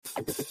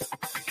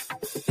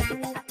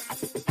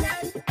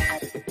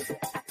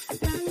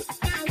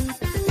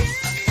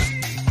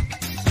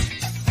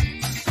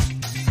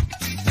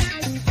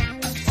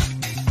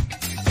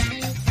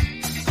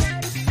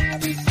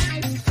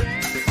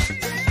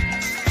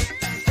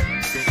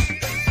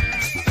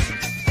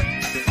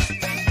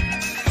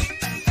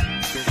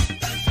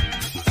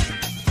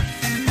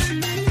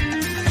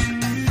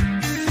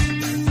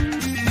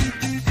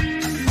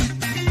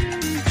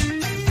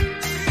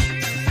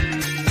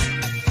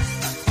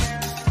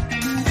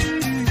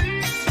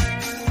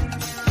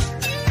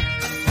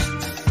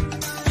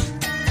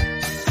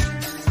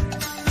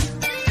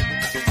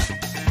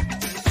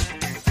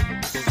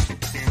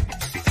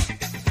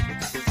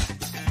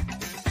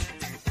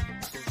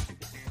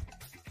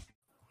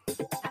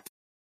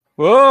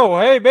Whoa,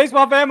 hey,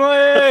 baseball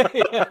family!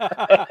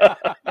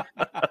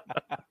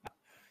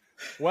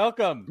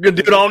 Welcome. We're going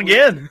to do it all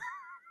again.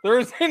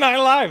 Thursday Night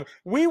Live.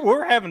 We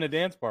were having a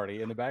dance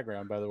party in the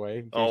background, by the way.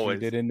 In case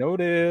Always. you didn't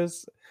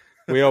notice.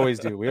 We always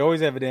do. We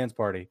always have a dance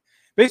party.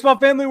 Baseball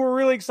family, we're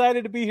really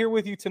excited to be here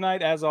with you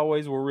tonight. As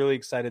always, we're really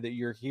excited that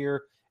you're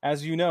here.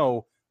 As you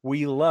know,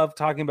 we love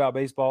talking about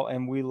baseball,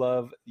 and we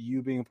love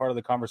you being a part of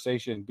the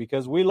conversation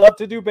because we love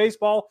to do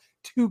baseball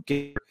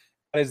together.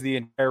 That is the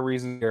entire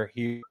reason we're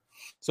here.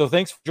 So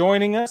thanks for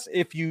joining us.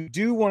 If you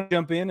do want to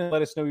jump in and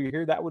let us know you're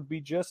here, that would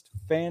be just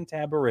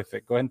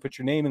fantaberific. Go ahead and put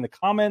your name in the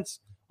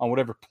comments on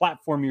whatever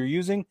platform you're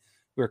using.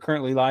 We're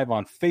currently live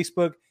on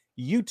Facebook,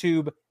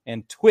 YouTube,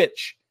 and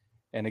Twitch.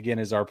 And again,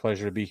 it's our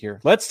pleasure to be here.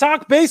 Let's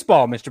talk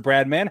baseball, Mr.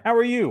 Bradman. How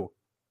are you?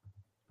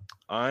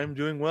 I'm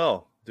doing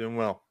well.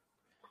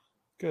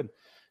 Good.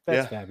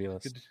 That's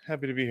fabulous. Good.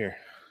 Happy to be here.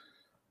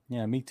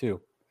 Yeah, me too.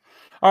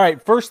 All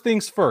right, first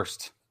things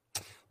first.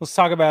 Let's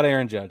talk about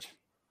Aaron Judge.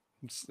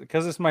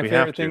 Because it's my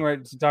favorite thing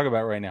to talk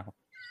about right now.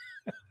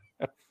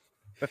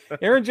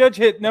 Aaron Judge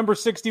hit number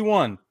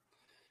 61.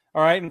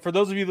 All right, and for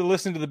those of you that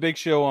listened to the big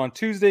show on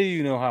Tuesday,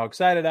 you know how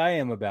excited I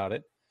am about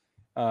it.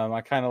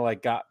 I kind of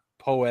like got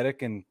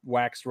poetic and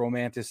waxed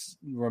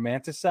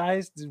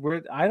romanticized.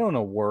 I don't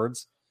know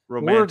words.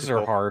 Words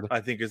are hard.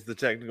 I think is the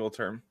technical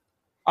term.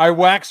 I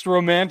waxed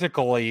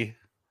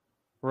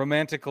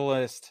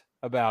romanticalist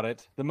about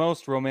it. The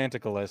most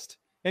romanticalist.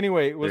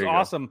 Anyway, it was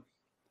awesome.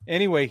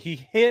 Anyway, he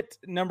hit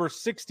number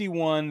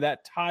 61.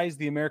 That ties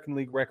the American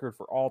League record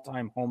for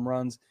all-time home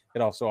runs.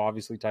 It also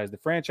obviously ties the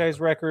franchise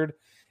record,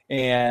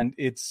 and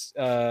it's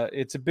a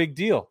big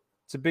deal.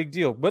 It's a big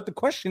deal. But the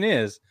question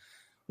is,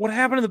 what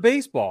happened to the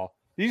baseball?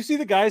 Did you see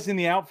the guys in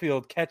the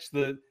outfield catch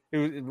it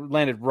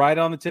landed right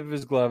on the tip of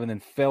his glove and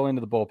then fell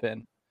into the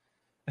bullpen?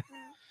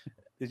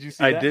 Did you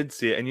see that? I did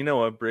see it. And you know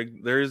what,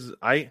 Brig?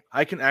 I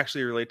can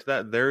actually relate to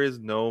that. There is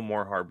no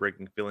more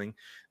heartbreaking feeling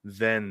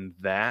than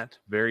that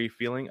very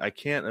feeling. I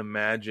can't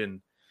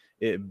imagine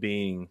it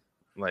being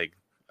like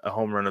a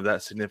home run of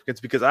that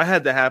significance because I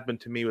had that happen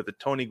to me with the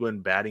Tony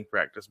Gwynn batting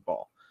practice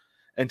ball.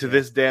 And to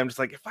this day, I'm just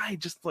like, if I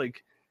just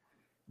like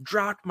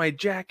dropped my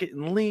jacket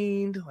and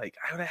leaned, like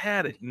I would have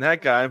had it. And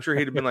that guy, I'm sure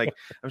he'd have been like,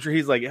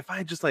 he's like, if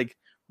I just like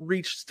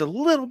reached just a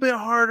little bit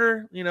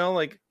harder, you know,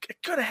 like I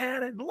could have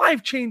had it.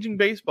 Life-changing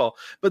baseball.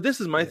 But this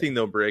is my thing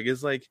though, Brig,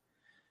 is like,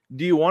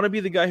 do you want to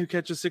be the guy who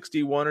catches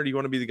 61 or do you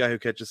want to be the guy who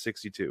catches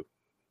 62?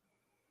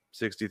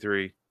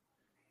 63,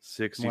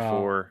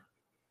 64.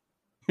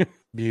 Wow.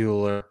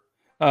 Bueller.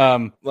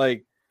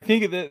 Like, I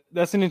think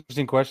that's an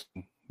interesting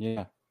question.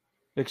 Yeah.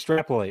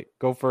 Extrapolate.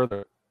 Go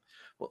further.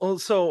 Well,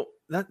 so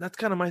that's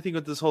kind of my thing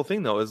with this whole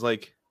thing, though, is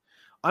like,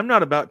 I'm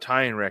not about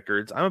tying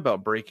records. I'm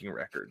about breaking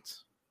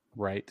records.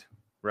 Right.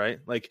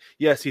 Like,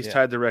 yes, he's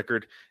tied the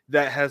record.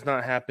 That has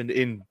not happened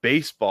in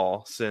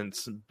baseball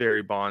since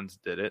Barry Bonds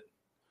did it.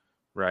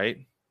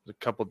 Right. A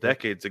couple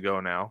decades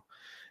ago now.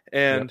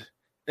 And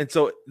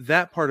so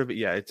that part of it,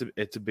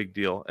 it's a big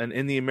deal. And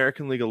in the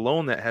American League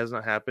alone, that has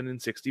not happened in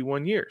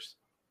 61 years.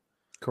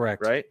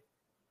 Correct. Right.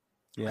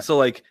 Yeah. So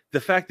like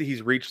the fact that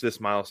he's reached this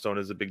milestone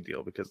is a big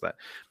deal because of that.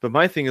 But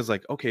my thing is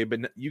like, okay,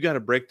 but you got to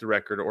break the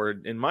record, or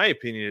in my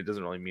opinion, it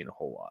doesn't really mean a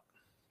whole lot.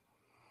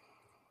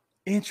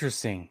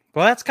 Interesting.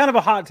 Well, that's kind of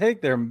a hot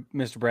take there,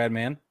 Mr.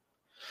 Bradman.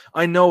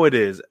 I know it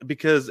is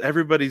because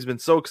everybody's been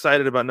so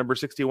excited about number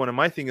 61. And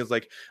my thing is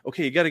like,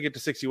 okay, you got to get to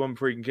 61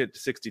 before you can get to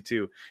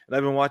 62. And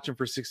I've been watching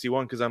for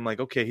 61 because I'm like,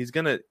 okay, he's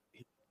going to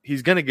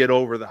get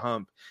over the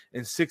hump,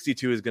 and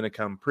 62 is going to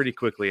come pretty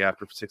quickly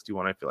after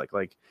 61. I feel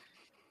like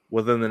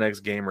within the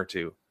next game or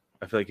two,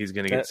 I feel like he's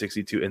going to get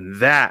 62. And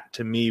that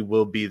to me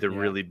will be the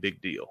really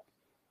big deal.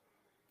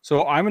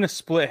 So I'm going to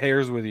split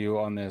hairs with you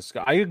on this.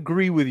 I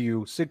agree with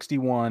you.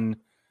 61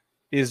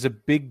 is a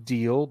big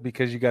deal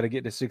because you got to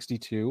get to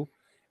 62.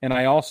 And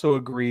I also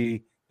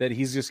agree that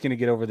he's just going to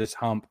get over this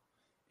hump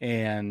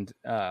and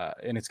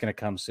it's going to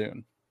come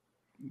soon.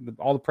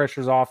 All the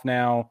pressure's off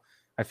now.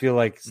 I feel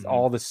like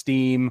all the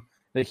steam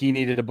that he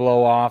needed to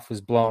blow off is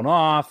blown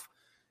off.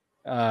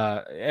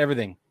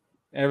 Everything's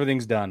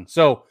done.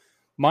 So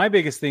my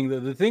biggest thing,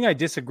 the thing I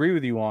disagree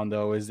with you on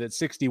though, is that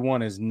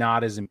 61 is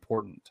not as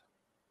important.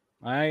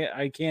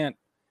 I can't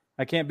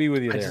be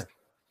with you there.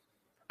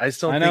 I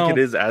still I think know. it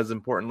is as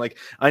important. Like,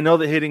 I know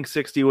that hitting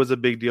 60 was a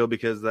big deal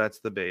because that's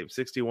the Babe.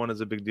 61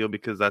 is a big deal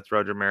because that's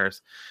Roger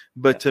Maris.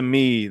 But to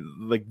me,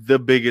 like, the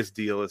biggest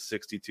deal is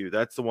 62.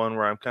 That's the one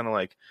where I'm kind of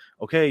like,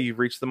 okay, you've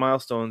reached the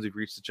milestones, you've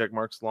reached the check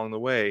marks along the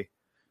way.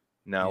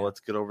 Now let's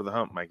get over the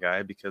hump, my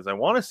guy, because I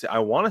want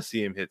to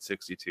see him hit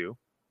 62.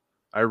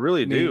 I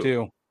really do. Me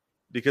too.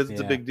 Because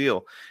it's a big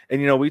deal.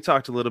 And, we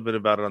talked a little bit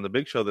about it on the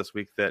Big Show this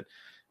week that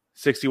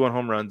 61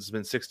 home runs. It's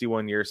been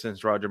 61 years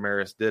since Roger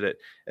Maris did it.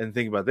 And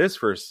think about this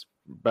for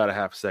about a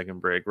half second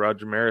break.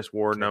 Roger Maris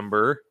wore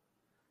number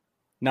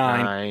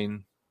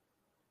 9.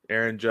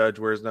 Aaron Judge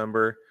wears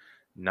number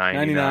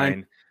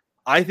 99.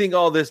 I think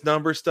all this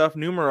number stuff,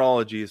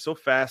 numerology, is so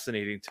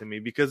fascinating to me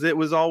because it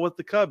was all with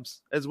the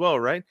Cubs as well,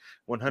 right?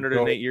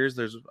 108 years.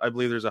 I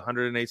believe there's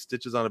 108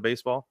 stitches on a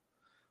baseball.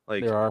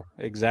 Like, there are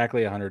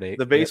exactly 108.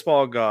 The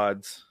baseball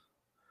gods,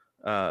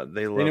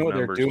 they love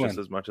numbers just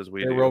as much as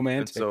we do. They're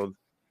romantic. And so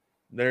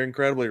they're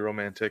incredibly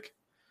romantic.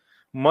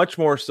 Much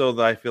more so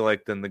than I feel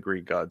like than the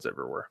Greek gods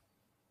ever were.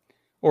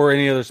 Or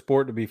any other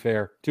sport, to be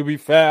fair.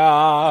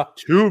 Yeah,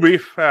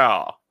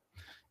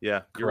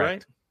 you're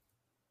right.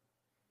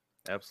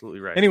 Absolutely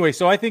right. Anyway,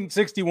 so I think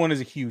 61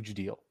 is a huge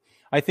deal.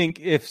 I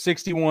think if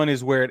 61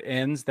 is where it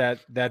ends,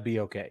 that'd be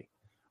okay.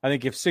 I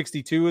think if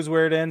 62 is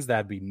where it ends,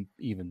 that'd be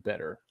even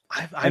better.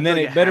 And then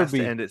it better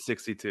be end at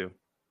 62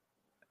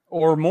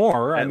 or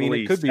more. I mean,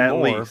 it could be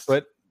more,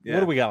 but what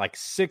do we got? Like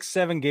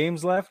 6-7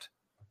 games left.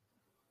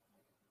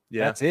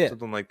 Yeah, that's it.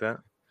 Something like that.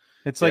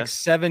 It's like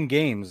 7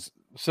 games.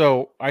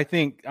 So I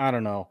think, I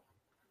don't know.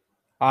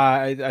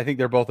 I think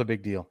they're both a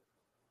big deal.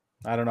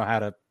 I don't know how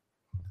to.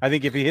 I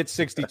think if he hits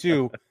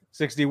 62,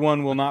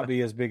 61 will not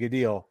be as big a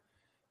deal.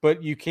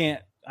 But you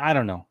can't. I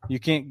don't know. You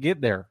can't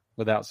get there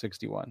without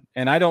 61.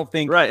 And I don't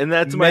think right. And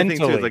that's my thing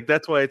too. Like,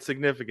 that's why it's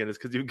significant, is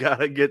because you've got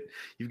to get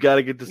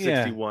to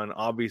 61,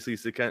 obviously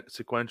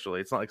sequentially.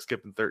 It's not like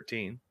skipping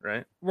 13,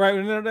 right? Right.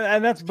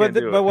 And that's but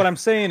what I'm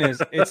saying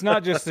is it's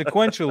not just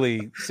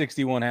sequentially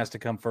 61 has to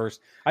come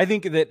first. I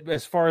think that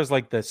as far as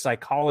like the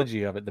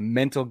psychology of it, the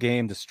mental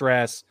game, the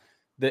stress,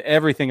 the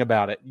everything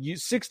about it,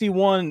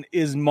 61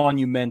 is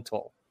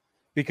monumental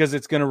because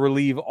it's going to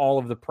relieve all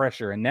of the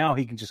pressure. And now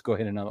he can just go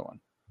hit another one.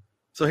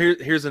 So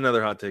here's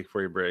another hot take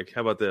for you, Brig.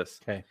 How about this?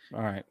 Okay.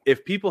 All right.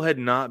 If people had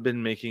not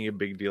been making a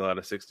big deal out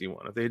of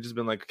 61, if they had just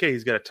been like, okay,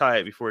 he's got to tie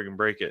it before he can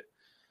break it,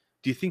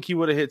 do you think he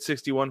would have hit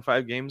 61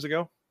 5 games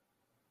ago?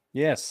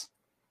 Yes.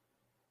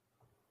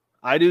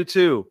 I do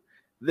too.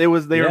 They were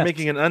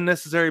making an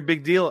unnecessary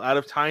big deal out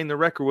of tying the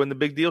record when the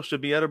big deal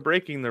should be out of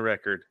breaking the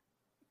record.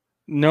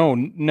 No.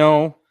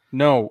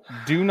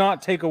 Do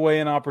not take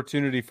away an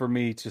opportunity for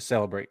me to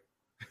celebrate.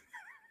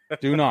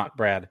 Do not,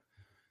 Brad.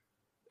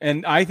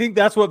 And I think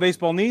that's what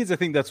baseball needs. I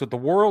think that's what the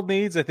world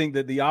needs. I think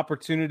that the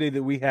opportunity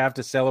that we have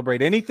to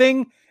celebrate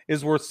anything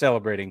is worth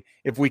celebrating.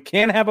 If we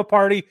can have a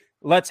party,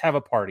 let's have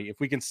a party. If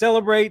we can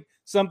celebrate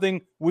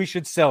something, we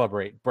should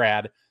celebrate,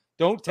 Brad.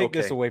 Don't take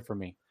this away from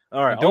me.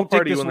 All right. Don't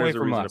take this away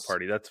from us. To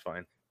party. That's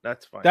fine.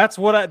 That's fine. That's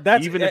what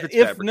that's even if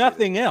it's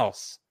nothing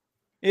else.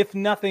 If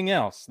nothing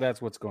else,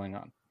 that's what's going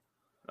on.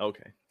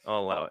 Okay. I'll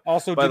allow it.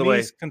 Also, by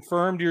Denise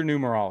confirmed your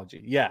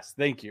numerology. Yes.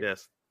 Thank you.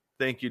 Yes.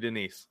 Thank you,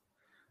 Denise.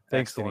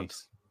 Thanks, Excellent.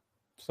 Denise.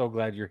 So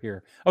glad you're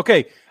here.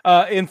 Okay.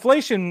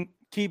 Inflation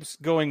keeps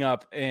going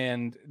up,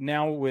 and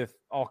now with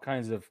all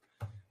kinds of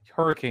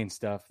hurricane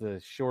stuff, the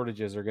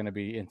shortages are going to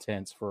be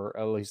intense for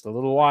at least a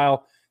little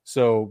while.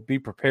 So be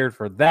prepared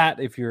for that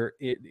if you're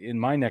in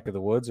my neck of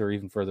the woods or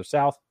even further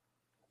south.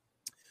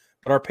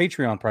 But our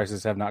Patreon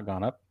prices have not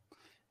gone up,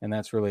 and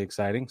that's really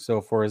exciting.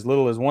 So for as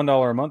little as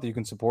 $1 a month, you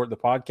can support the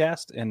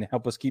podcast and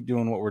help us keep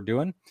doing what we're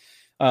doing.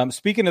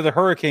 Speaking of the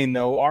hurricane,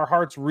 though, our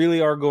hearts really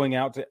are going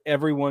out to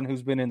everyone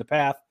who's been in the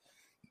path,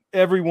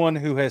 everyone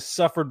who has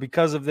suffered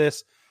because of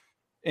this.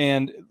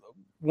 And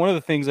one of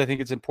the things I think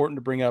it's important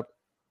to bring up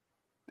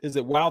is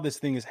that while this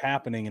thing is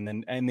happening and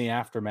then in the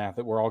aftermath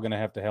that we're all going to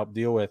have to help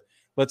deal with,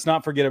 let's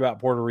not forget about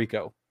Puerto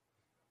Rico,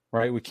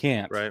 right? We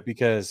can't, right?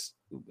 Because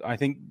I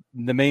think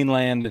the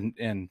mainland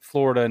and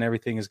Florida and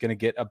everything is going to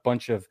get a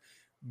bunch of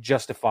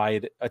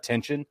justified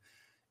attention,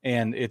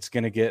 and it's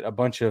going to get a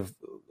bunch of,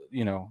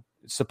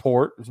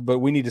 support, but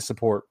we need to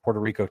support Puerto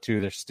Rico too.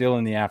 They're still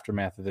in the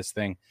aftermath of this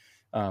thing.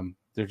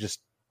 They're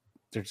just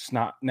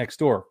not next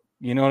door.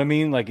 You know what I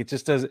mean? Like, it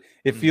just does.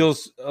 It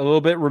feels a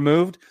little bit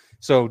removed.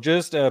 So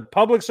just a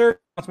public service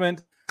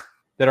announcement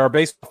that our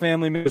baseball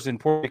family members in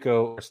Puerto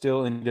Rico are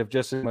still in need of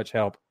just as much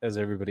help as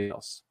everybody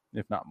else,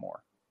 if not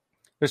more.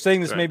 They're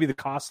saying this may be the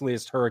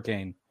costliest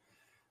hurricane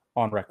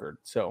on record.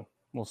 So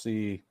we'll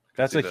see.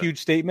 That's a huge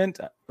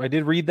statement. I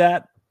did read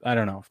that. I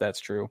don't know if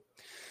that's true.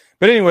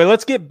 But anyway,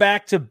 let's get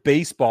back to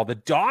baseball. The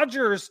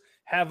Dodgers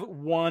have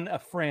won a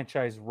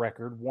franchise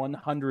record,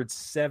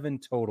 107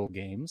 total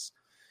games.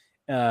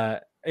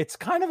 It's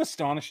kind of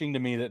astonishing to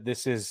me that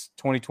this is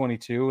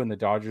 2022 and the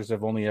Dodgers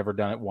have only ever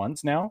done it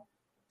once now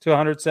to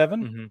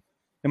 107. Mm-hmm.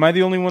 Am I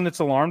the only one that's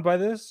alarmed by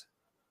this?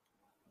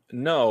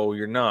 No,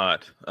 you're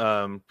not.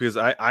 Because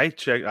I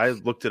checked, I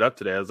looked it up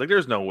today. I was like,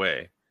 there's no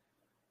way.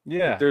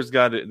 Yeah.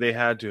 They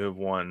had to have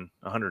won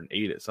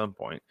 108 at some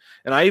point.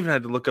 And I even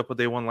had to look up what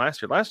they won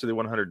last year. Last year they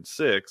won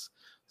 106.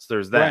 So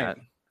there's that,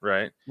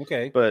 right?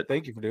 Okay. But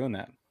thank you for doing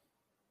that.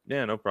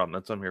 Yeah, no problem.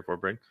 That's what I'm here for,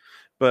 Brig.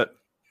 But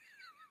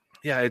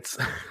yeah, it's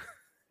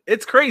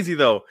it's crazy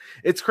though.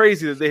 It's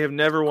crazy that they have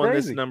never won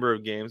this number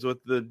of games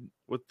with the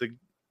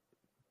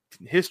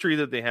history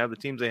that they have, the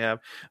teams they have,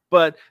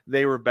 but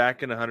they were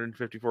back in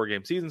 154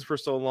 game seasons for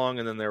so long,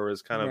 and then there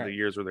was kind of the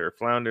years where they were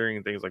floundering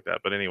and things like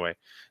that. But anyway,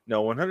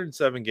 no,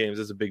 107 games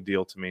is a big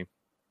deal to me,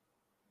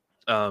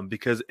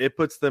 because it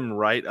puts them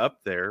right up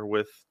there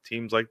with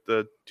teams like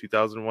the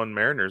 2001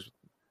 Mariners,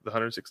 the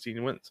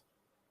 116 wins.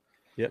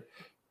 Yep.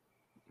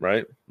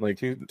 Right,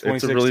 like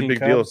it's a really big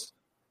deal.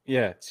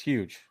 Yeah, it's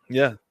huge.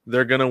 Yeah,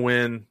 they're gonna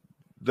win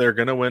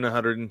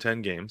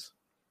 110 games.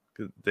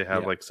 They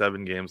have like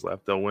 7 games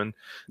left. They'll win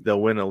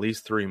at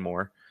least 3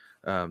 more.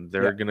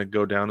 They're going to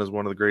go down as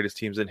one of the greatest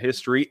teams in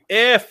history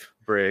if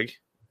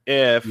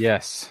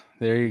yes,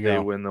 there you they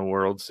go. win the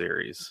World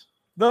Series.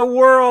 The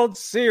World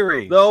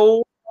Series.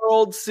 The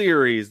World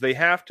Series. They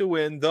have to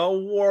win the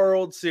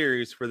World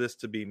Series for this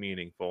to be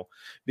meaningful,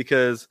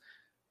 because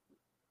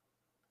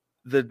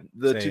the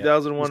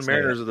 2001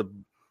 Mariners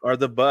are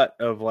the butt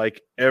of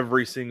like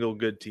every single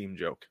good team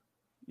joke.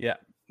 Yeah,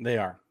 they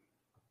are.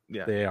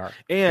 Yeah, they are.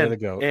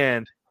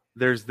 And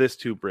there's this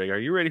too, Brig. Are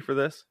you ready for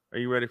this?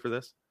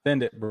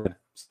 Send it, bro.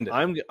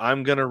 I'm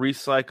gonna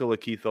recycle a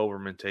Keith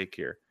Olbermann take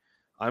here.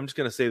 I'm just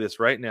gonna say this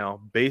right now,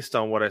 based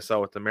on what I saw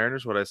with the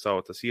Mariners, what I saw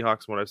with the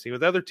Seahawks, and what I've seen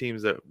with other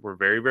teams that were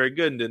very, very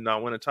good and did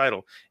not win a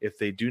title. If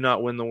they do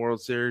not win the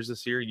World Series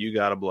this year, you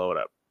got to blow it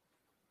up.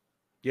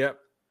 Yep,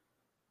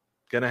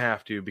 gonna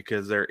have to,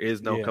 because there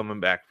is no coming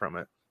back from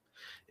it.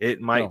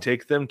 It might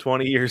take them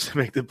 20 years to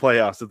make the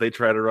playoffs if they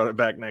try to run it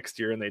back next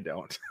year, and they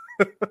don't.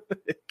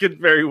 It could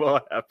very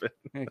well happen.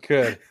 It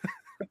could.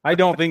 I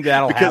don't think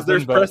that'll because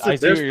happen.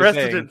 There's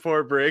precedent for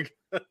it, Brig.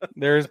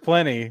 There's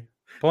plenty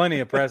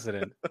of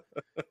precedent.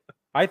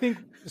 I think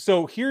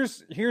so.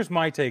 Here's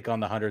my take on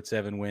the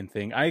 107 win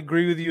thing. I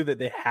agree with you that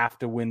they have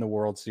to win the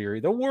World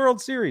Series,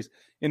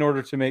 in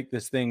order to make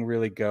this thing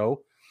really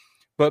go.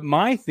 But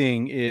my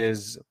thing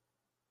is,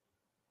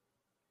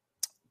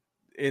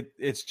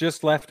 it's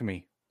just left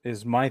me.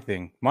 Is my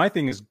thing. My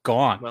thing is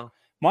gone. Well,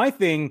 my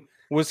thing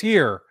was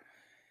here.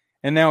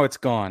 And now it's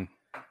gone.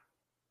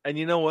 And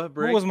you know what,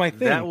 Brig? What was my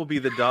thing? That will be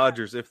the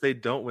Dodgers if they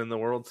don't win the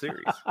World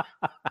Series.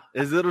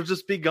 It'll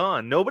just be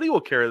gone. Nobody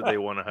will care that they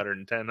won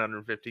 110,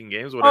 115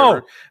 games,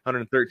 whatever.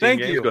 113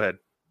 games. Go ahead.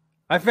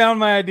 I found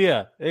my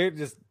idea. It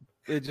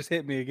just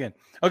hit me again.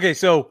 Okay,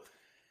 so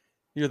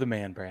you're the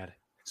man, Brad.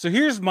 So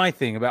here's my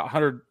thing about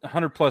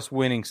 100 plus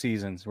winning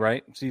seasons,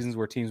 right? Seasons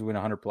where teams win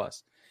 100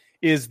 plus,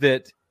 is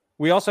that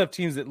we also have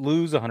teams that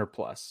lose 100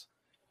 plus.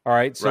 All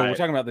right, so we're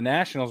talking about the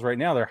Nationals right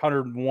now. They're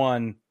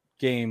 101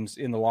 games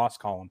in the loss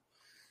column.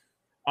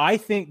 I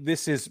think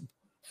this is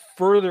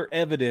further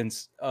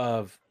evidence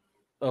of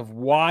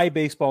why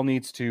baseball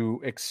needs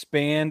to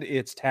expand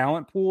its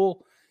talent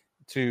pool.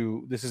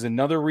 This is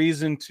another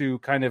reason to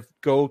kind of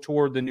go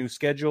toward the new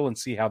schedule and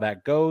see how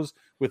that goes,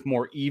 with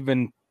more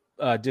even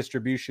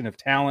distribution of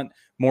talent,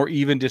 more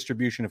even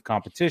distribution of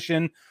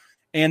competition.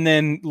 And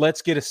then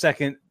let's get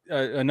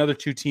another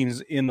 2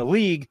 teams in the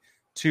league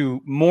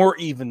to more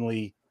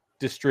evenly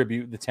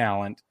distribute the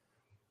talent,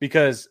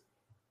 because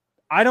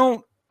I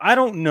don't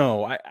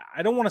know.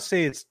 I don't want to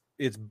say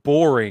it's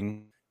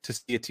boring to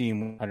see a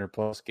team 100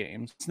 plus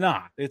games.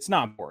 It's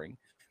not boring,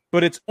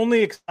 but it's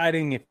only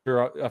exciting if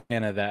you're a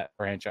fan of that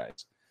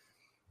franchise.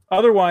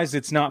 Otherwise,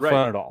 it's not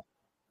fun at all.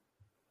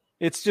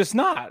 It's just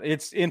not.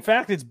 In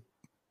fact,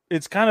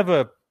 it's kind of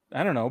a,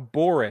 I don't know,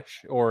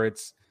 boorish, or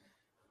it's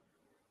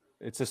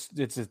a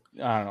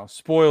I don't know,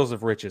 spoils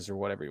of riches or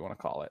whatever you want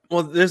to call it.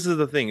 Well, this is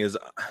the thing is,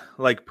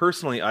 like,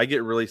 personally, I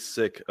get really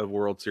sick of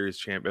World Series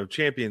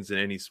champions in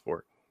any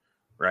sport,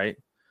 right?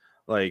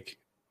 Like,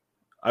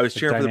 I was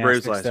cheering for the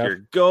Braves last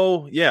year.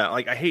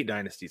 Like, I hate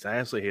dynasties. I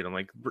absolutely hate them.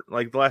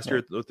 Like the last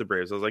year with the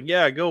Braves, I was like,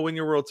 yeah, go win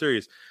your World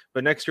Series.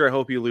 But next year, I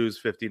hope you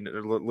lose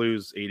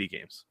 80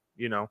 games,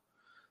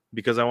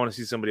 because I want to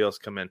see somebody else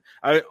come in.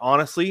 I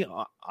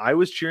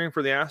was cheering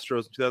for the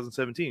Astros in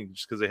 2017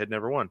 just because they had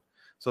never won.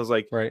 So I was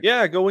like,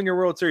 yeah, go win your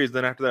World Series.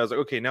 Then after that, I was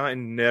like, okay, now I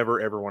never,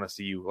 ever want to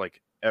see you,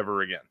 like,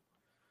 ever again.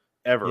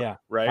 Ever. Yeah,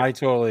 right? I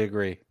totally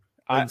agree.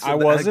 I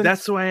wasn't.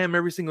 That's who I am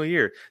every single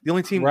year. The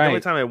only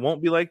time I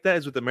won't be like that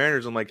is with the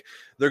Mariners. I'm like,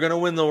 they're going to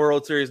win the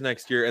World Series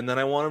next year, and then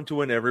I want them to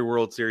win every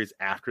World Series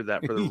after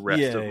that for the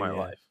rest of my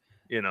life.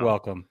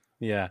 Welcome.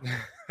 Yeah.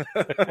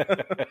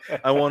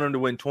 I want them to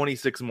win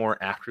 26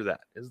 more after that,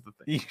 is the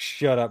thing. You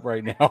shut up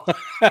right now.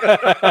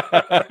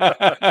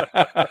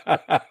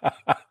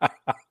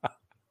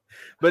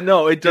 But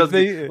no, it does.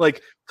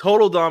 Like,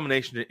 total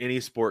domination in any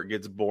sport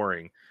gets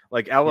boring.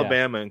 Like,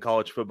 Alabama in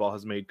college football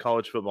has made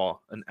college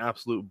football an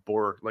absolute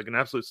bore, like an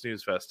absolute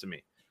snooze fest to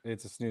me.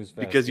 It's a snooze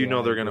fest because they're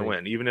going to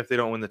win. Even if they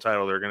don't win the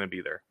title, they're going to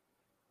be there.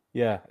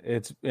 Yeah,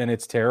 it's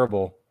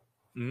terrible.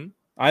 Mm-hmm.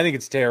 I think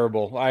it's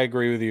terrible. I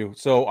agree with you.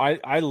 So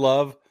I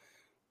love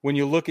when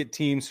you look at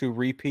teams who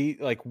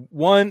repeat, like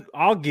one,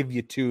 I'll give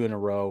you 2 in a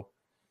row,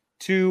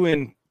 2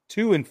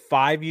 in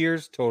 5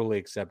 years, totally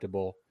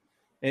acceptable,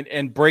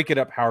 and break it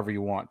up however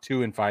you want.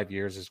 2 in 5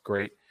 years is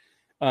great,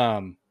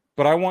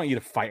 but I want you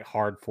to fight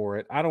hard for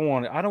it. I don't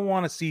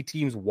want to see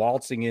teams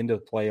waltzing into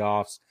the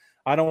playoffs.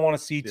 I don't want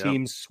to see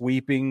teams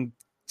sweeping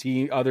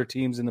other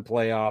teams in the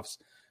playoffs.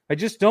 I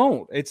just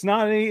don't. It's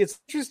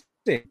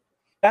interesting.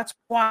 That's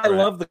why I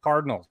love the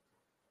Cardinals,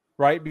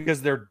 right?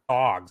 Because they're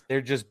dogs.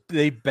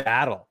 They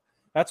battle.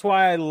 That's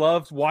why I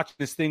love watching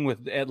this thing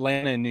with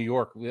Atlanta and New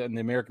York in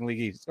the American League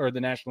East or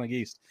the National League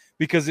East,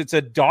 because it's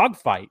a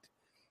dogfight.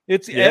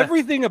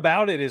 Everything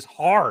about it is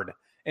hard,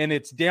 and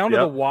it's down to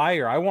the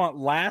wire. I want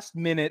last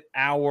minute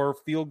hour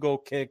field goal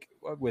kick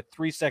with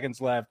 3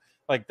 seconds left.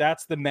 Like,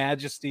 that's the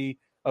majesty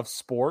of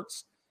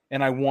sports,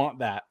 and I want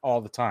that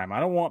all the time. I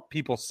don't want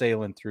people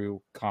sailing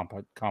through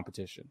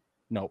competition.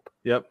 Nope.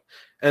 Yep.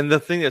 And the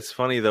thing that's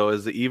funny, though,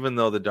 is that even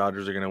though the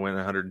Dodgers are going to win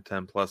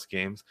 110 plus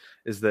games,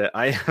 is that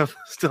I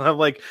still have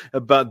like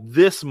about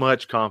this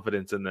much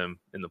confidence in them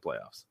in the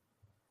playoffs.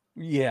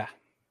 Yeah.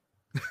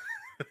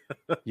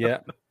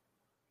 Yeah.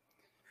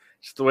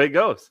 Just the way it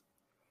goes.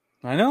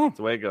 I know. It's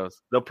the way it goes.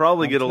 They'll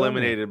probably get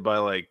eliminated by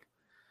like,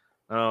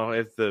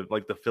 if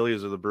the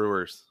Phillies or the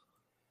Brewers.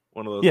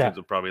 One of those teams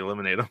will probably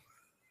eliminate them.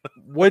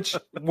 which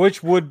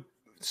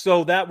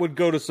that would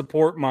go to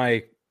support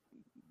my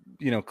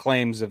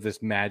claims of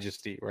this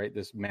majesty, right?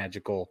 This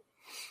magical.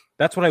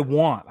 That's what I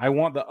want. I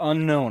want the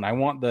unknown. I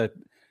want the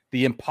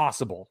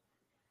impossible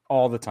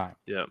all the time.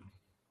 Yep.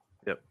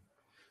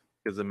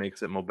 Because it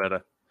makes it mo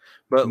better.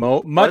 But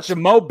much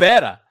mo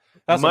better.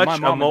 That's what my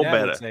mom and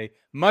dad would say.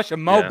 Much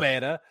mo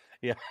better.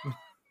 Yeah.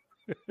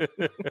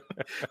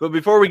 But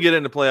before we get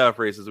into playoff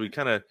races, we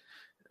kind of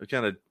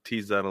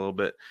teased that a little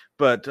bit.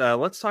 But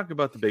let's talk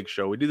about the Big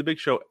Show. We do the Big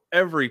Show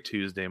every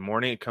Tuesday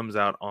morning. It comes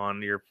out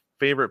on your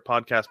favorite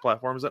podcast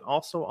platforms and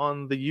also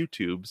on the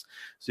YouTubes.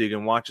 So you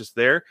can watch us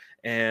there,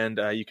 and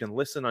you can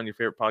listen on your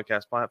favorite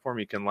podcast platform.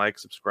 You can like,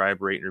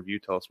 subscribe, rate, and review.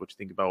 Tell us what you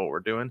think about what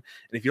we're doing. And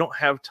if you don't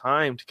have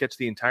time to catch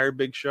the entire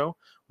Big Show,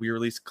 we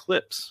release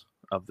clips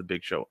of the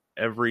Big Show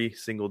every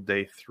single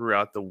day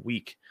throughout the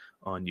week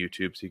on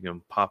YouTube. So you can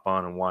pop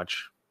on and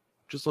watch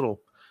just little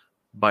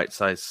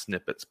bite-sized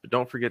snippets. But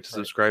don't forget to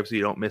subscribe so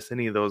you don't miss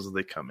any of those as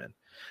they come in.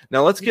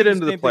 Now let's get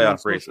into the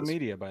playoff races. Social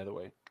media, by the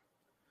way.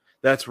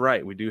 That's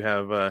right. We do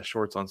have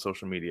shorts on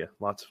social media.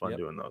 Lots of fun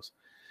doing those.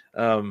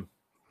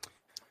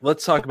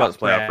 Let's talk about the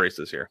playoff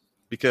races here,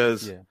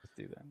 because let's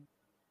do that.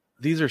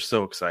 These are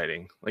so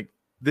exciting. Like,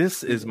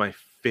 this is my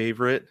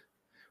favorite,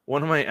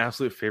 one of my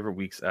absolute favorite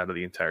weeks out of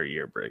the entire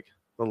year, Brig.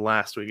 The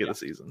last week of the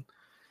season.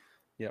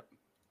 Yep.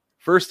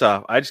 First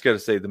off, I just got to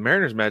say the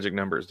Mariners' magic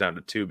number is down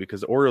to 2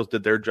 because the Orioles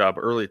did their job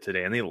early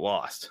today and they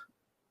lost.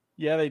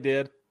 Yeah, they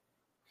did.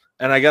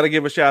 And I got to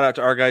give a shout out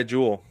to our guy,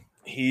 Jewel.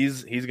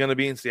 He's going to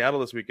be in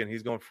Seattle this weekend.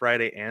 He's going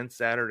Friday and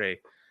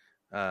Saturday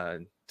to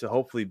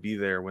hopefully be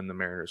there when the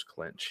Mariners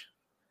clinch.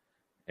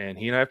 And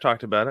he and I have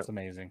talked about it. It's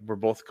amazing. We're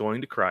both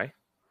going to cry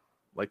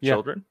like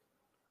children.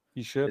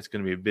 You should. It's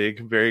going to be a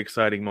big, very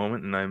exciting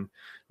moment, and I'm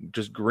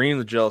just green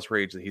the jealous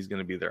rage that he's going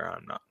to be there.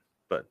 I'm not,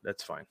 but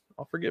that's fine.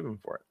 I'll forgive him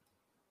for it.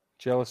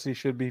 Jealousy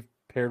should be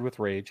paired with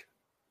rage.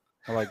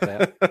 I like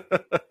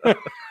that.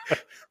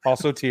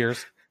 Also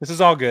tears. This is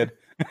all good.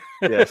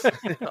 Yes.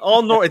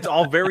 It's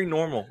all very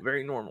normal.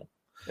 Very normal.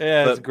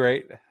 Yeah, it's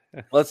great.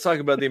 Let's talk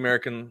about the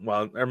American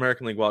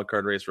League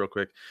wildcard race real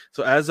quick.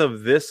 So as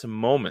of this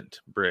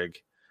moment, Brig,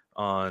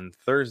 on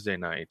Thursday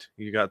night,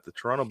 you got the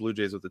Toronto Blue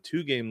Jays with a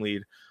 2-game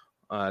lead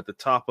at the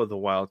top of the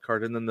wild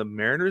card, and then the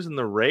Mariners and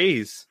the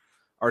Rays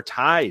are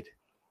tied.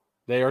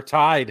 They are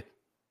tied.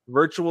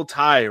 Virtual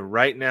tie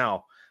right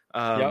now.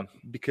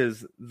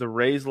 Because the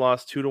Rays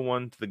lost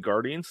 2-1 to the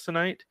Guardians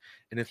tonight,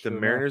 and if the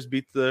Mariners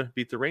beat the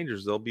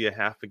Rangers, they'll be a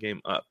half a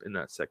game up in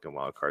that second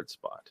wild card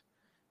spot.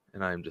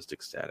 And I'm just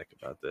ecstatic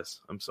about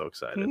this. I'm so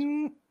excited.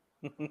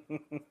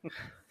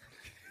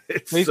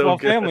 It's Baseball so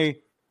good.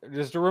 family.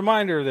 Just a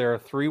reminder: there are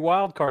 3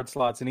 wild card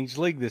slots in each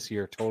league this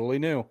year. Totally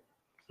new.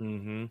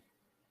 Mm-hmm.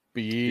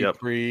 Be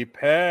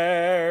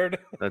prepared.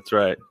 That's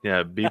right.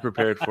 Yeah, be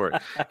prepared for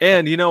it.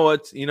 And you know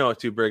what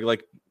too, Brig.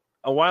 Like,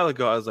 a while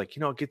ago, I was like,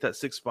 get that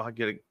 6th spot,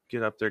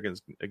 get up there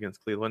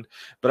against Cleveland.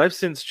 But I've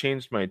since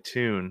changed my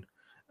tune.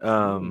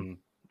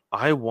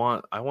 I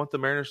want the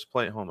Mariners to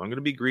play at home. I'm going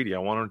to be greedy. I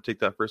want them to take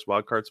that first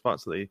wild card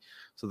spot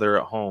so they're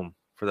at home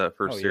for that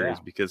first series,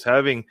 because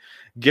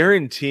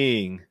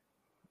guaranteeing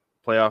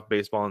playoff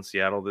baseball in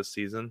Seattle this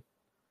season,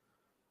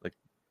 like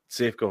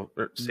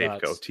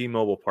Safeco,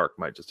 T-Mobile Park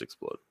might just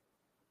explode.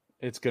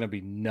 It's going to be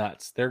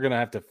nuts. They're going to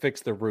have to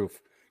fix the roof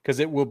because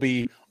it will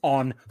be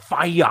on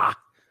fire.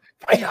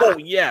 Oh,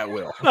 yeah, it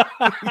will.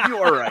 You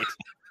are right.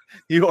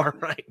 You are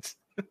right.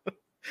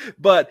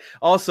 But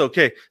also,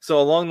 okay, so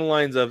along the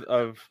lines of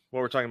what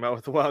we're talking about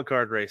with the wild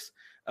card race,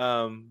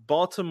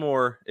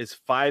 Baltimore is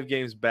 5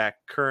 games back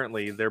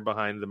currently. They're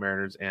behind the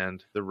Mariners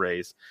and the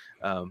Rays.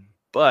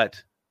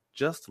 But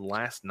just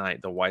last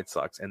night, the White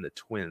Sox and the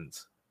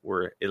Twins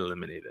were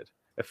eliminated.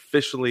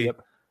 Officially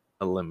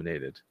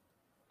eliminated.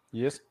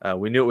 Yes.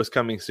 We knew it was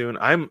coming soon.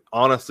 I'm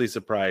honestly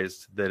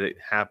surprised that it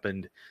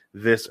happened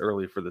this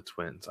early for the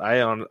Twins. I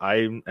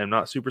am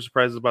not super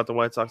surprised about the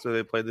White Sox that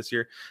they played this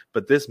year,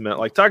 but this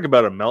talk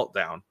about a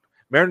meltdown.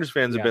 Mariners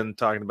fans have been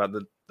talking about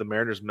the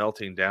Mariners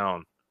melting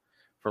down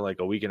for like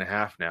a week and a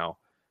half now.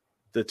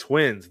 The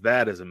Twins,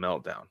 that is a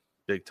meltdown,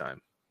 big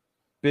time.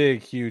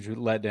 Big, huge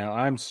letdown.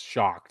 I'm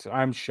shocked.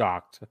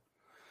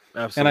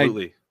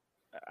 Absolutely.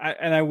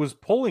 And I was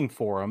pulling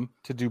for them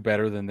to do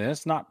better than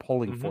this, not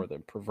pulling for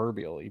them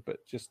proverbially, but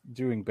just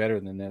doing better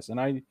than this. And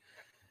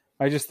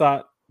I just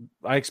thought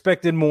I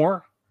expected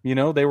more. You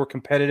know, they were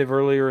competitive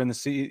earlier in the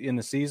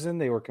season.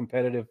 They were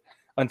competitive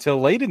until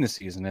late in the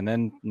season, and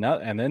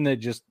then they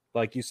just,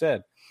 like you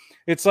said,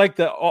 it's like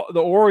the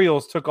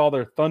Orioles took all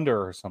their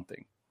thunder or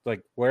something.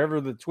 Like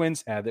wherever the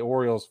Twins had, the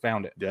Orioles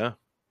found it. Yeah.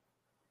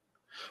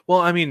 Well,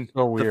 I mean,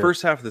 the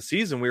first half of the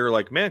season, we were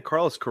like, man,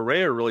 Carlos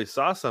Correa really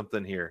saw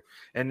something here.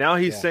 And now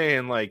he's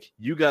saying, like,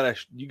 you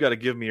gotta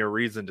give me a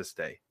reason to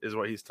stay, is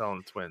what he's telling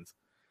the Twins.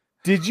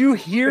 Did you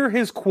hear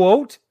his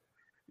quote?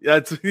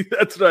 That's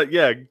not,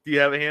 yeah. Do you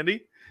have it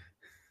handy?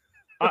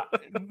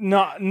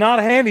 Not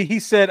handy.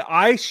 He said,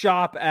 I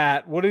shop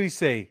at, what did he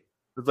say?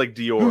 It's like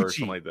Dior Gucci. Or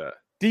something like that.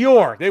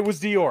 Dior. It was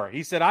Dior.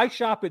 He said, I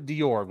shop at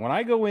Dior. When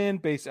I go in,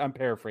 I'm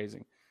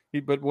paraphrasing.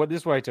 But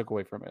this is what I took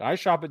away from it. I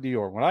shop at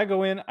Dior. When I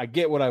go in, I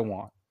get what I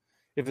want.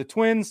 If the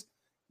Twins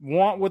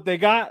want what they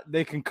got,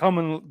 they can come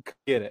and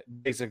get it.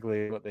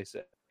 Basically, what they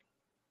said.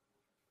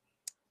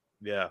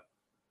 Yeah.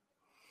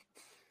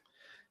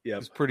 Yeah,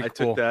 it's pretty cool.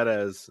 I took that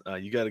as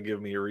you got to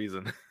give me a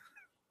reason.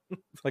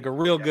 Like a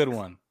real good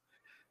one.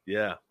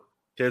 Yeah,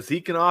 because he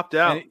can opt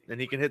out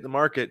and he can hit the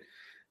market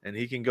and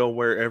he can go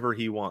wherever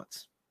he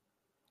wants.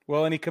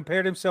 Well, and he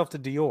compared himself to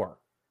Dior.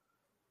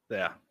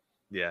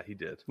 Yeah, he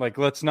did. Like,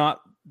 let's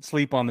not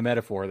sleep on the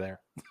metaphor there.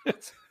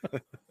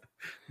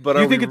 But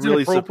are you think it's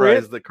really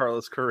surprised that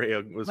Carlos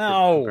Correa was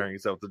comparing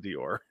himself to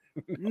Dior?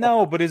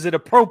 No, but is it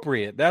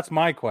appropriate? That's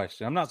my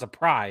question. I'm not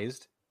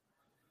surprised.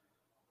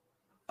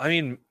 I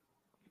mean,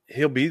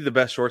 he'll be the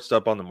best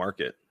shortstop on the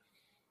market.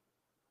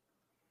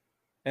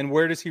 And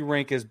where does he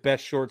rank as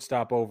best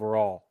shortstop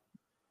overall?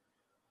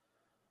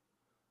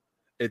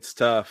 It's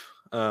tough.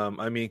 I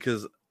mean,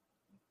 because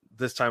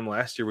this time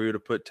last year we would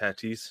have put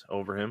Tatis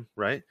over him,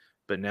 right?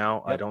 But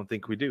now I don't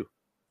think we do.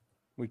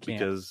 We can't.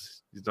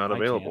 Because he's not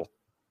available.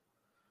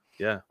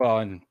 Yeah. Well,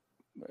 and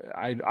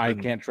I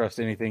can't trust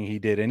anything he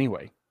did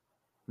anyway.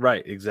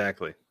 Right,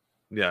 exactly.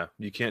 Yeah,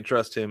 you can't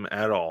trust him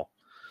at all.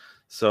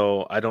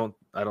 So I don't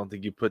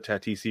think you put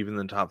Tatis even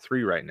in the top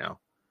 3 right now.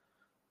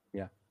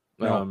 Yeah.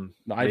 No,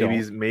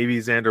 maybe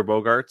Xander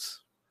Bogaerts.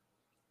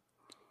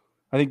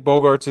 I think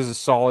Bogaerts is a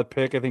solid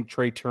pick. I think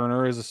Trey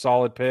Turner is a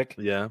solid pick.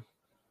 Yeah.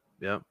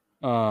 Yeah.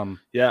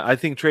 Yeah, I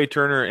think Trey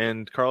Turner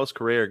and Carlos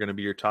Correa are going to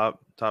be your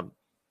top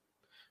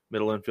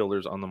middle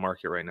infielders on the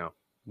market right now.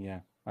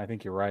 Yeah, I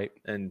think you're right.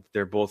 And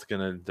they're both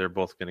gonna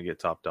get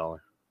top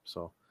dollar.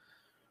 So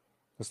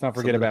let's not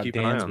forget about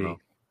Dansby.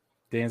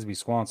 Dansby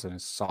Swanson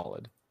is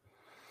solid.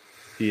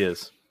 He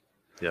is.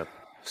 Yep.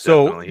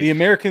 So definitely. The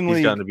American League,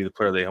 he's gotten to be the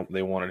player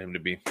they wanted him to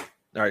be.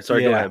 All right,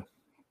 sorry, go ahead.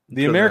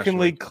 The American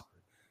League,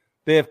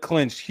 they have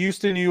clinched.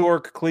 Houston, New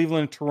York,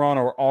 Cleveland, and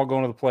Toronto are all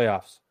going to the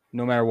playoffs,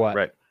 no matter what.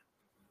 Right.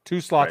 2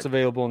 slots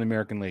available in the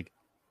American League.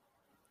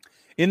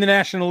 In the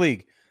National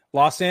League,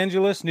 Los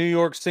Angeles, New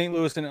York, St.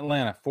 Louis, and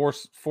Atlanta.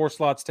 4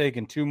 slots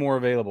taken, 2 more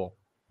available.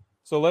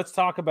 So let's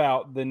talk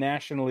about the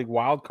National League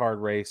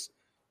wildcard race.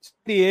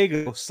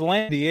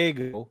 San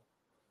Diego,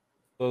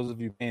 those of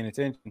you paying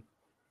attention,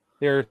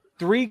 there are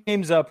 3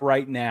 games up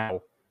right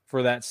now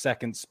for that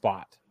second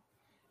spot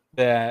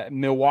that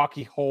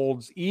Milwaukee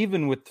holds,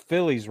 even with the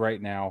Phillies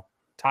right now,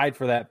 tied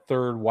for that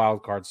 3rd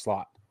wildcard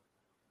slot.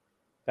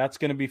 That's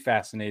going to be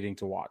fascinating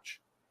to watch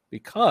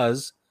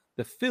because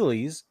the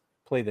Phillies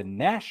play the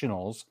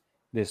Nationals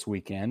this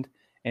weekend.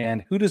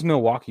 And who does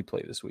Milwaukee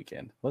play this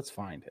weekend? Let's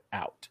find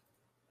out.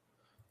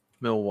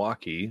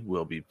 Milwaukee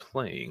will be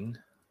playing.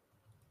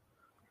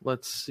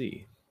 Let's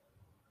see.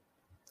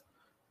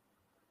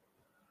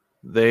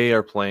 They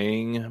are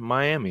playing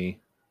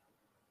Miami.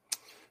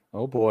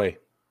 Oh, boy.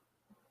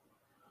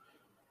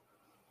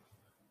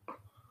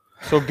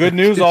 So good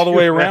news all the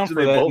way around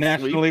for that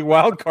National League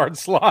wildcard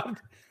slot.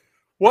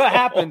 What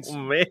happens? Oh,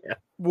 man.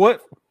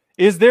 What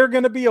is there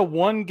going to be a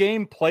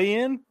 1-game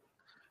play-in?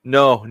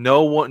 No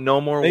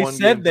more. They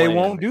said they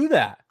won't do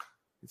that.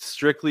 It's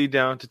strictly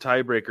down to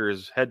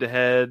tiebreakers,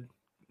 head-to-head,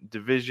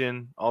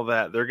 division, all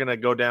that. They're going to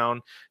go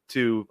down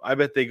to. I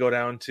bet they go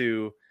down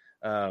to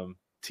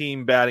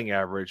team batting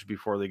average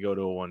before they go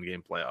to a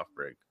 1-game playoff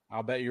break.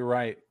 I'll bet you're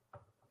right.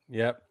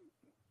 Yep.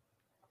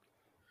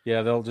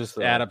 Yeah, they'll just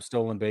add up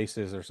stolen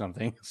bases or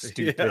something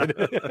stupid.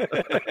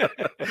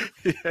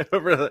 Yeah.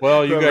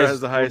 Well, you guys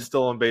has the highest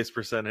stolen base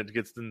percentage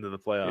gets into the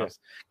playoffs.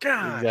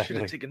 Yeah, God, should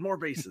have taken more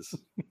bases,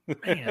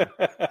 man.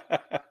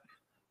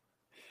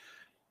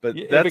 But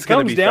if that's it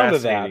comes be down to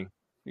that,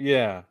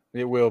 yeah,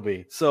 it will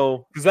be.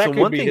 So because that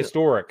could be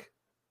historic.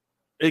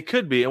 It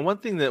could be, and one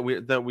thing that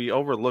we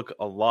overlook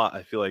a lot,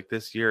 I feel like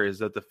this year, is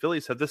that the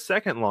Phillies have the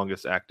 2nd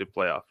longest active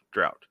playoff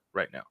drought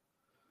right now.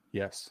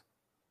 Yes.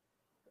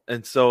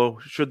 And so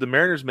should the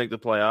Mariners make the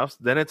playoffs,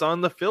 then it's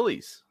on the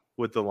Phillies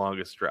with the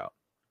longest drought.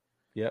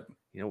 Yep.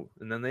 And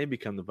then they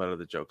become the butt of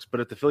the jokes. But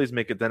if the Phillies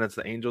make it, then it's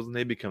the Angels and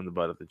they become the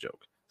butt of the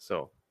joke.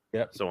 So,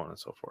 so on and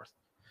so forth.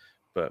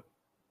 But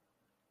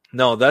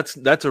no, that's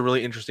a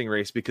really interesting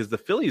race because the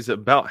Phillies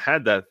about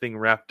had that thing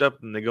wrapped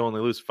up and they go and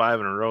they lose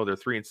 5 in a row. They're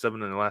 3-7 in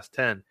the last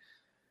 10.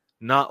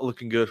 Not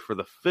looking good for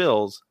the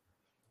Phils,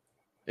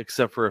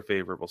 except for a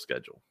favorable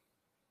schedule.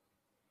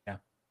 Yeah.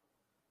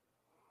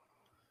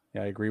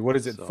 Yeah, I agree. What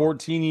is it?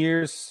 14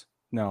 years?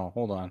 No,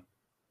 hold on.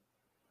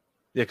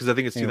 Yeah, because I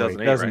think it's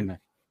 2008, right?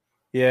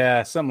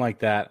 Yeah, something like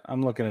that.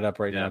 I'm looking it up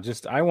right now.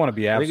 I want to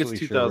be absolutely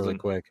sure really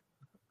quick.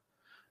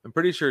 I'm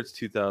pretty sure it's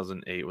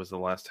 2008 was the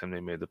last time they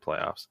made the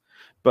playoffs.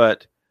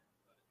 But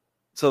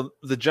so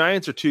the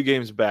Giants are 2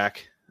 games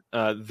back.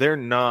 They're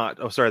not.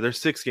 Oh, sorry, they're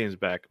 6 games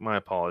back. My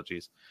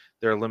apologies.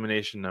 Their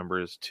elimination number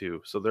is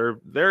 2, so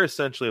they're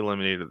essentially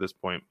eliminated at this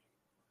point.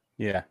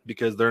 Yeah,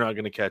 because they're not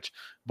going to catch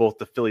both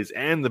the Phillies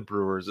and the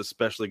Brewers,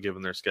 especially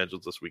given their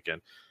schedules this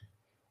weekend.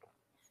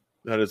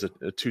 That is a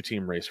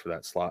 2-team race for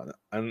that slot,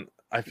 and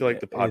I feel like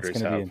the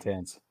Padres be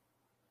intense.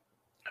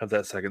 Have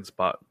that second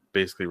spot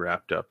basically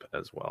wrapped up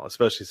as well,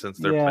 especially since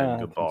they're playing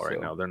good ball right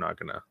now. They're not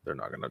gonna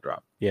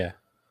drop. Yeah.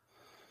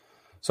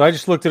 So I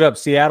just looked it up.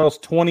 Seattle's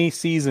 20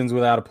 seasons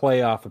without a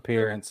playoff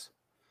appearance.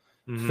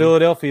 Mm-hmm.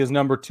 Philadelphia is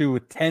number 2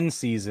 with 10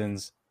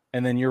 seasons.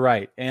 And then you're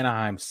right.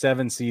 Anaheim,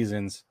 7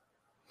 seasons.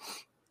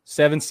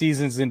 7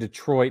 seasons in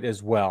Detroit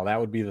as well. That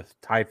would be the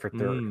tied for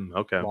third.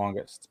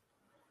 Longest.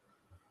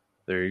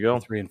 There you go.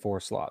 3 and 4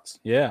 slots.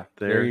 Yeah.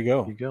 There you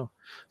go.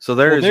 So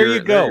there is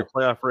your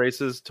playoff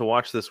races to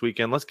watch this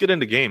weekend. Let's get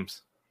into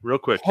games real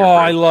quick. Oh,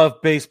 I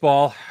love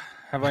baseball.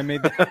 Have I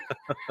made that?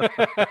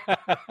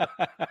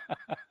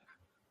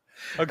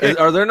 Okay.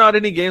 Are there not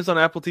any games on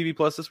Apple TV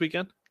Plus this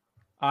weekend?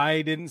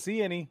 I didn't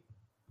see any.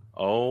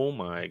 Oh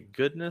my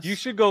goodness. You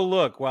should go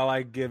look while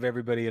I give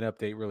everybody an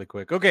update really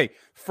quick. Okay.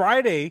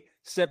 Friday,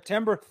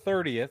 September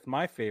 30th,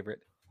 my favorite,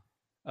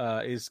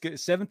 is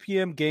 7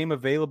 p.m. game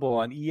available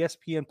on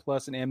ESPN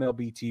Plus and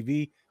MLB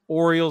TV.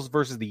 Orioles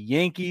versus the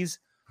Yankees.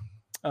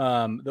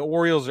 The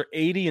Orioles are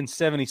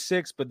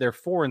 80-76, but they're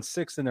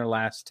 4-6 in their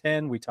last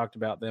 10. We talked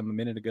about them a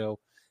minute ago.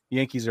 The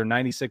Yankees are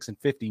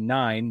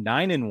 96-59,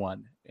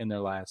 9-1 in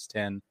their last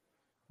 10,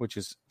 which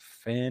is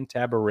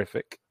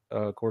fantaberific,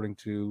 according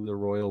to the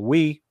Royal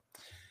We.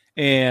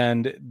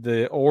 And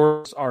the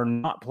Orioles are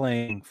not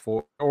playing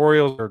for.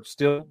 Orioles are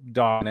still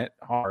dominant,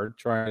 hard,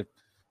 trying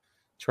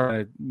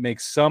to make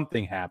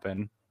something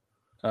happen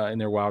in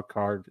their wild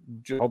card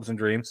hopes and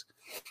dreams.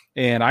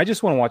 And I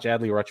just want to watch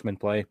Adley Rutschman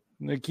play.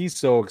 Like, he's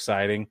so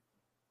exciting.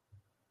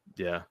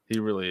 Yeah, he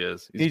really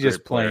is. He's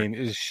just playing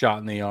is shot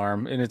in the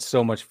arm, and it's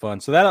so much fun.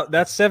 So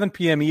that's 7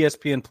 p.m.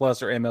 ESPN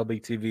Plus or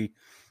MLB TV.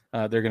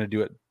 They're going to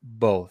do it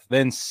both.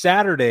 Then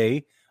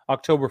Saturday,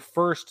 October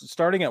 1st,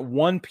 starting at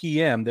 1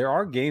 p.m. There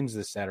are games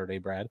this Saturday,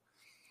 Brad.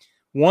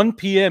 1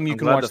 p.m. You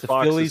can watch the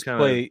Phillies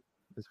play.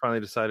 It's finally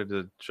decided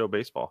to show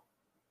baseball.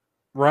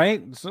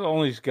 Right? So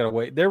only just got to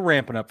wait. They're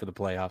ramping up for the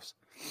playoffs.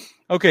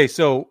 Okay,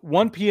 so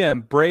 1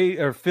 p.m.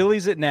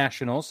 Phillies at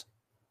Nationals.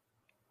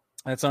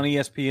 That's on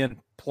ESPN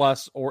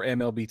Plus or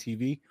MLB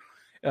TV.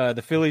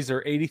 The Phillies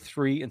are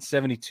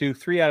 83-72,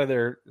 3 out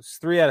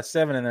of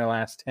 7 in their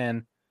last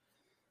 10.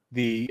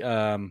 The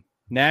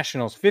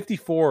Nationals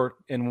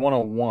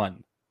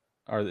 54-101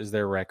 is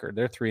their record.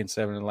 They're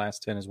 3-7 in the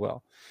last 10 as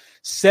well.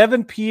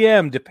 7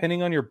 p.m.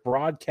 Depending on your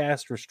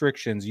broadcast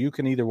restrictions, you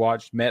can either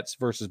watch Mets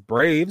versus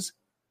Braves,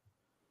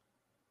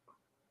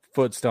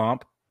 foot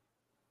stomp,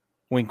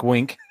 wink,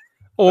 wink,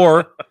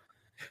 or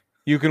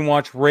you can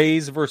watch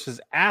Rays versus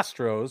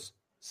Astros,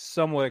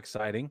 somewhat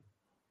exciting.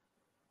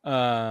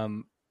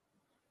 So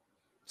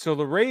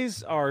the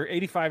Rays are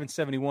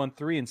 85-71,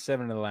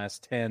 3-7 in the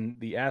last 10.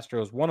 The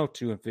Astros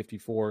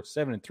 102-54,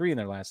 7-3 in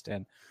their last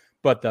 10.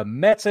 But the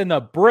Mets and the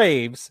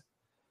Braves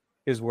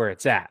is where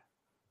it's at.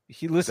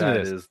 Listen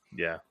to this.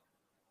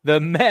 The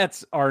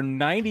Mets are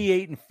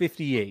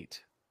 98-58.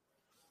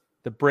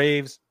 The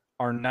Braves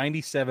are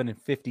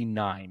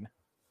 97-59.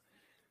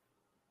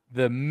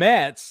 The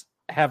Mets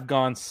have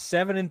gone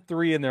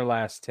 7-3 in their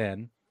last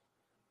 10.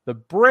 The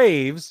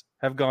Braves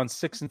have gone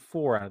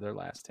 6-4 out of their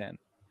last 10.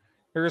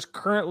 There is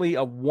currently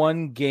a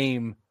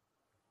 1-game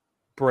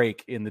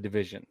break in the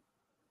division.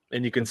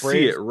 And you can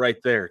see it right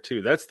there,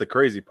 too. That's the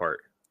crazy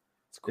part.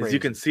 It's crazy. Is you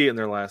can see it in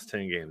their last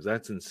 10 games.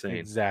 That's insane.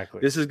 Exactly.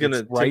 This is going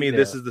to me,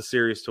 this is the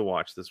series to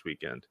watch this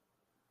weekend.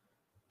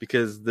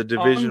 Because the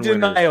division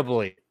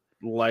winner is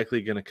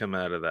likely going to come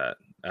out of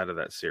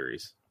that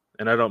series.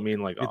 And I don't mean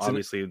like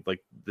obviously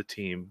like the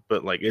team,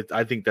 but like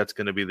I think that's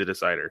going to be the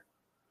decider.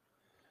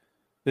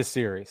 This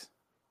series.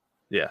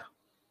 Yeah.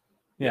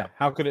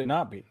 How could it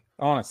not be?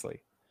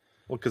 Honestly.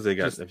 Well, because they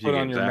got just a few put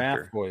on your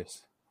math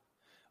voice.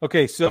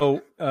 Okay,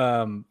 so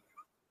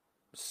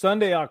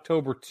Sunday,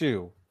 October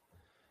 2,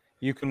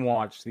 you can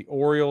watch the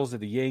Orioles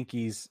and the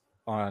Yankees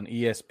on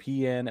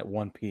ESPN at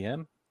 1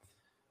 p.m.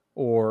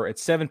 Or at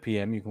 7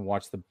 p.m., you can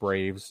watch the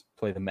Braves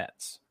play the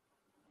Mets.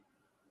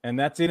 And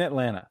that's in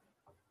Atlanta.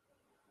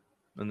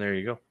 And there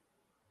you go.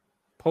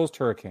 Post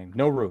hurricane,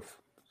 no roof.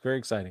 Very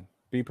exciting.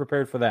 Be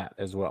prepared for that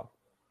as well.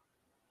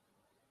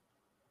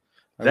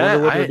 I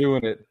wonder what they're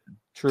doing at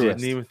Truist.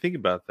 Didn't even think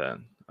about that.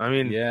 I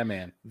mean, yeah,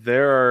 man.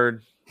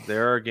 There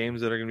are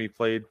games that are going to be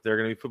played. There are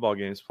going to be football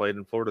games played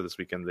in Florida this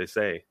weekend, they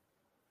say.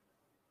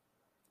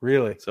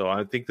 Really? So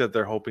I think that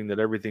they're hoping that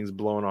everything's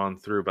blown on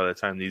through by the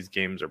time these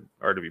games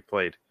are to be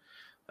played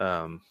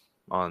on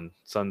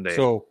Sunday.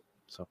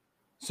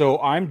 So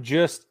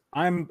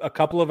I'm a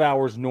couple of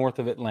hours north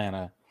of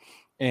Atlanta,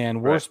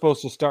 and we're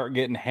supposed to start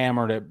getting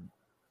hammered at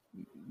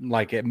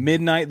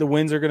midnight. The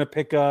winds are going to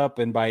pick up,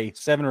 and by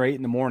 7 or 8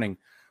 in the morning,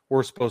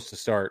 we're supposed to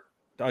start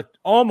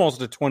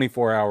almost a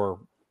 24-hour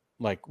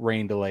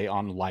rain delay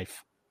on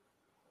life.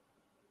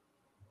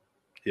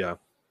 Yeah,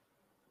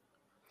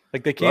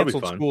 they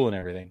canceled school and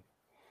everything.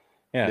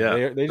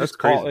 Yeah. They just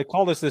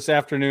called us this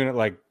afternoon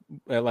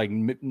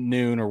at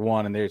noon or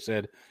 1, and they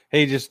said,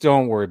 "Hey, just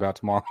don't worry about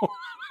tomorrow."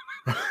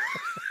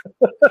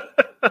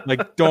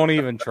 Don't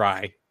even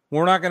try.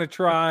 We're not going to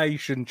try. You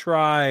shouldn't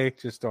try.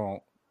 Just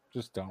don't.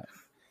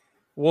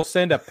 We'll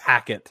send a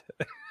packet.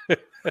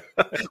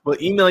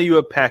 We'll email you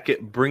a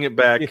packet. Bring it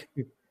back.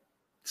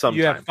 Sometime.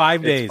 You have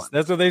 5 days.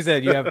 That's what they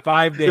said. You have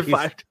 5 days.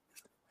 Wow.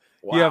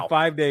 You have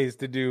 5 days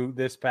to do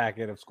this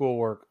packet of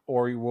schoolwork,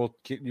 or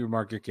you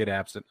mark your kid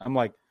absent. I'm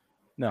like,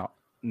 no,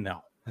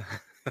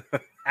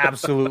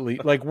 absolutely.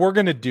 We're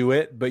gonna do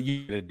it, but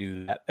you gotta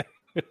do that.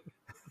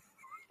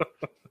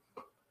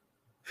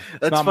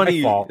 That's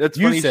funny. That's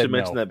funny you should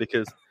mention that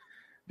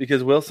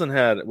because Wilson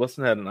had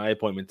an eye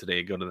appointment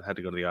today. Had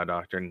to go to the eye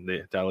doctor, and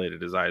they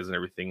dilated his eyes and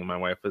everything. And my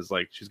wife is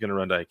like, she's gonna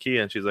run to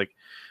IKEA, and she's like,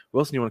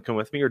 "Wilson, you want to come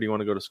with me, or do you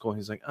want to go to school?" And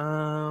he's like,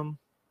 I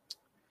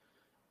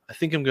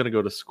think I'm gonna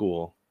go to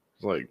school.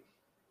 I was like,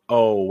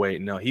 oh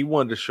wait, no, he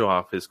wanted to show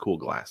off his cool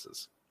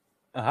glasses.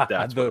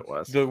 That's what it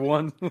was. The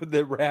ones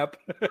that wrap.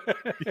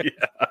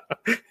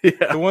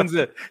 yeah. The ones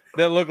that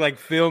look like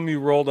film you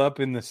rolled up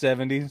in the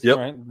 70s. Yep.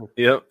 Right?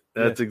 Yep.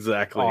 That's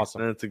exactly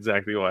awesome. That's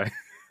exactly why.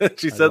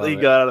 She said that he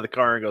got out of the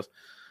car and goes,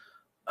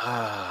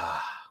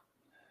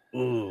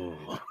 ooh,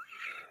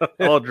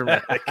 all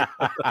dramatic.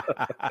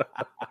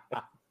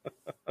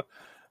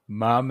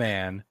 My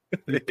man,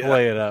 you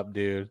play it up,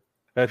 dude.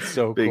 That's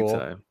so big cool.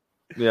 Time.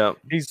 Yeah,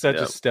 he's such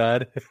a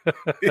stud.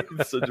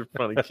 He's such a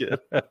funny kid.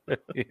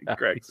 He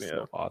cracks me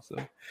up.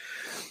 Awesome.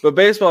 But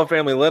baseball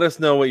family, let us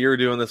know what you're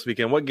doing this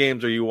weekend. What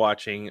games are you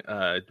watching?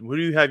 Who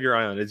do you have your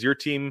eye on? Is your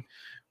team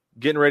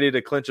getting ready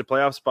to clinch a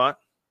playoff spot?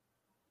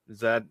 Is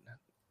that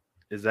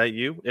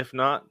you? If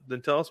not,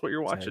 then tell us what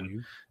you're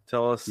watching.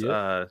 Tell us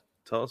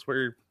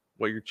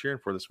what you're cheering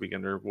for this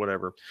weekend or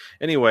whatever.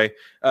 Anyway,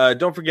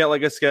 don't forget,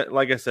 like I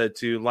said,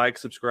 to like,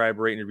 subscribe,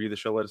 rate, and review the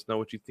show. Let us know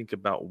what you think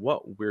about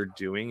what we're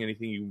doing.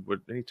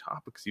 Any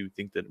topics you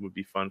think that would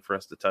be fun for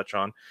us to touch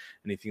on,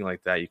 anything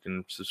like that. You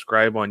can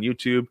subscribe on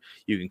YouTube.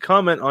 You can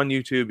comment on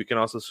YouTube. You can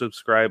also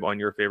subscribe on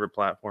your favorite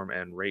platform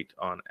and rate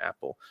on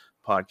Apple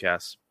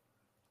Podcasts.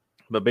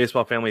 But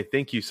baseball family,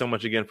 thank you so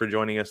much again for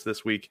joining us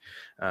this week.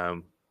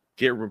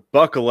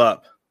 Buckle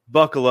up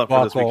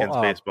for this weekend's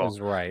baseball. That's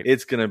right.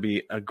 It's going to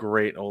be a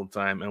great old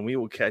time, and we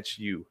will catch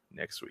you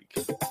next week.